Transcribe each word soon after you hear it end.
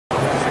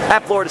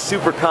at Florida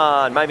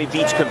Supercon, Miami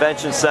Beach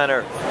Convention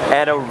Center,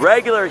 and a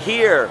regular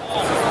here,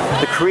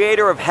 the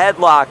creator of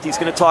Headlocked. He's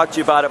going to talk to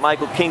you about it.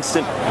 Michael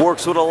Kingston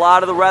works with a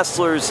lot of the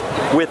wrestlers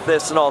with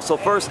this and all. So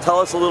first, tell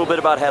us a little bit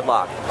about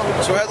Headlocked.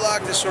 So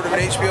Headlocked is sort of an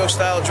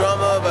HBO-style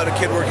drama about a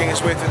kid working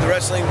his way through the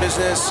wrestling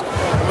business.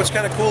 And what's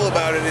kind of cool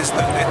about it is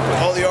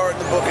that all the art in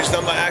the book is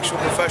done by actual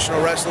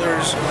professional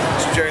wrestlers.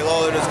 So Jerry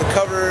Lawler does the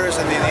covers,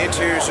 and the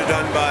interiors are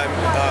done by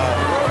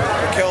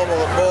Michael Kingston,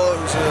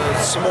 who's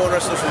a Samoan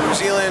wrestler from New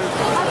Zealand.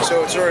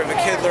 So it's sort of a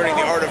kid learning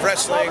the art of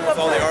wrestling with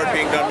all the art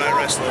being done by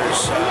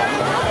wrestlers.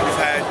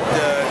 We've had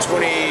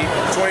 20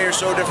 or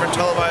so different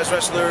televised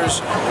wrestlers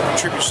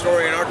contribute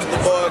story and art to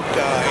the book.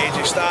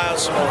 AJ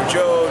Styles, Samoa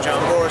Joe,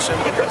 John Morrison,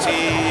 Booker T,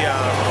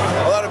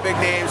 a lot of big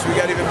names. We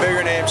got even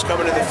bigger names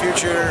coming in the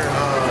future.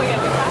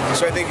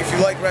 So I think if you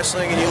like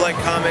wrestling and you like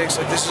comics,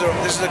 like this is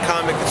a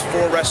comic that's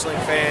for wrestling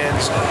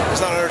fans.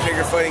 It's not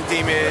Undertaker fighting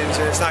demons,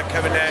 and it's not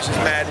Kevin Nash's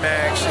Mad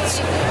Max.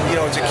 It's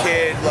it's a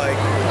kid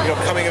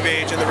coming of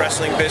age in the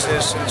wrestling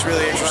business, and it's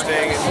really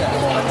interesting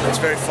and it's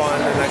very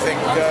fun. And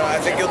I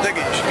think you'll dig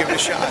it. You should give it a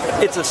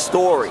shot. It's a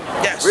story.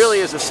 Yes, it really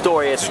is a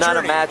story. It's not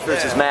journey. a match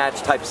versus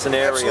match type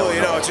scenario. Absolutely,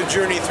 it's a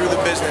journey through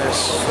the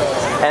business.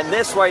 And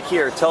this right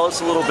here, tell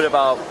us a little bit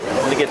about.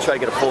 I'm gonna try to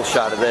get a full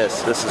shot of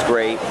this. This is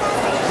great.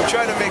 We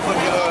try to make like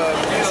a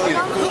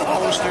cool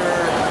poster,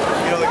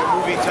 like a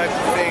movie type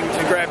of thing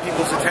to grab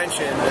people's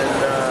attention,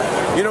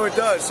 and it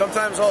does.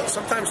 Sometimes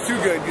too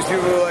good, because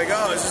people are like,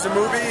 "Oh, is this a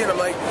movie?" And I'm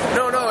like,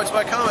 "No, it's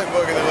my comic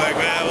book." And they're like,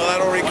 "Well, I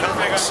don't read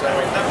comics." So,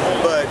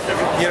 but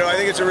I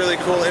think it's a really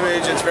cool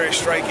image. It's very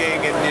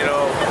striking, and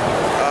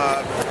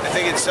I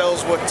think it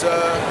sells what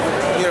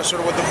sort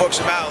of what the book's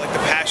about, like the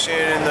passion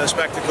and the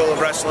spectacle of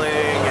wrestling.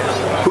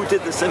 And, who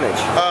did this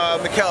image?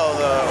 Mikel,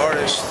 the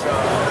artist.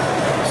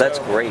 That's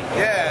great.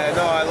 Yeah,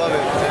 no, I love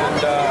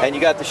it. And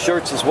you got the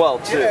shirts as well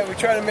too. Yeah, we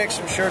try to make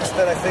some shirts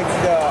that I think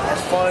are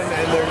fun,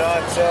 and they're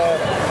not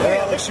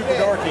like super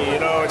dorky.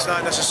 It's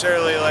not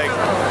necessarily like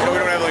we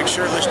don't have like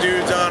shirtless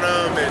dudes on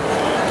them, and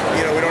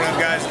we don't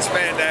have guys in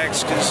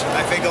spandex, because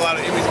I think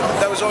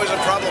that was always a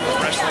problem with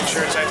wrestling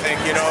shirts. I think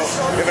you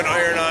have an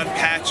iron-on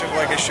patch of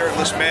like a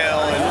shirtless male,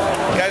 and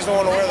guys don't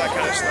want to wear that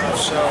kind of stuff.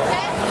 So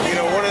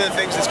one of the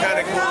things that's kind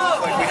of cool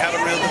is like we have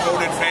a real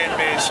devoted fan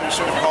base. So we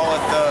sort of call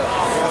it the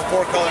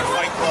four-color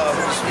fight club.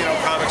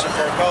 Comics are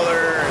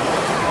four-color,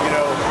 and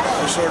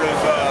we're sort of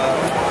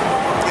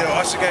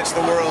us against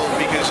the world,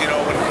 because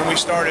when we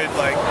started,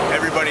 like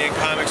everybody in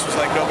comics was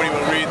like, nobody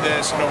will read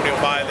this, nobody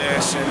will buy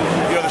this, and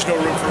there's no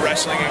room for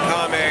wrestling in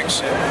comics,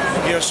 and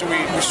so we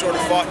sort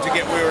of fought to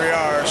get where we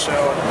are. So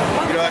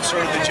that's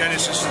sort of the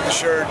genesis of the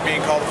shirt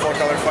being called the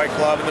Four-Color Fight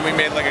Club, and then we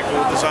made like a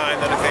cool design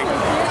that I think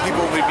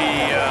people would be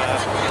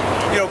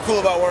cool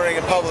about wearing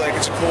in public.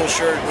 It's a cool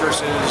shirt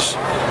versus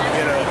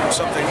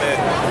something that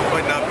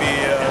might not be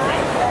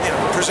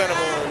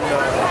presentable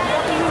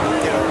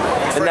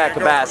in that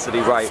capacity,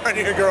 right? Friend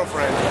of your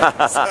girlfriend.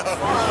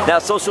 Now,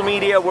 social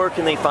media, where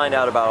can they find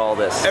out about all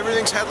this?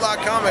 Everything's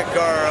Headlocked Comic.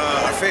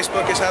 Our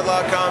Facebook is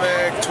Headlocked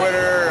Comic,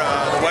 Twitter,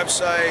 the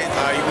website.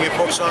 You can get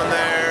books on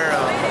there.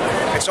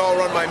 It's all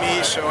run by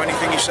me, so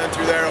anything you send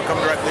through there will come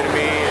directly to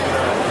me, and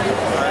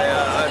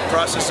I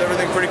process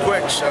everything pretty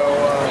quick. So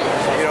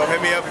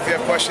hit me up if you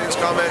have questions,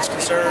 comments,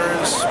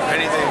 concerns,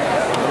 anything.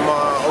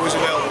 I'm always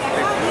available for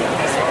people.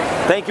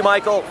 Thank you,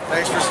 Michael.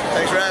 Thanks for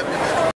having me.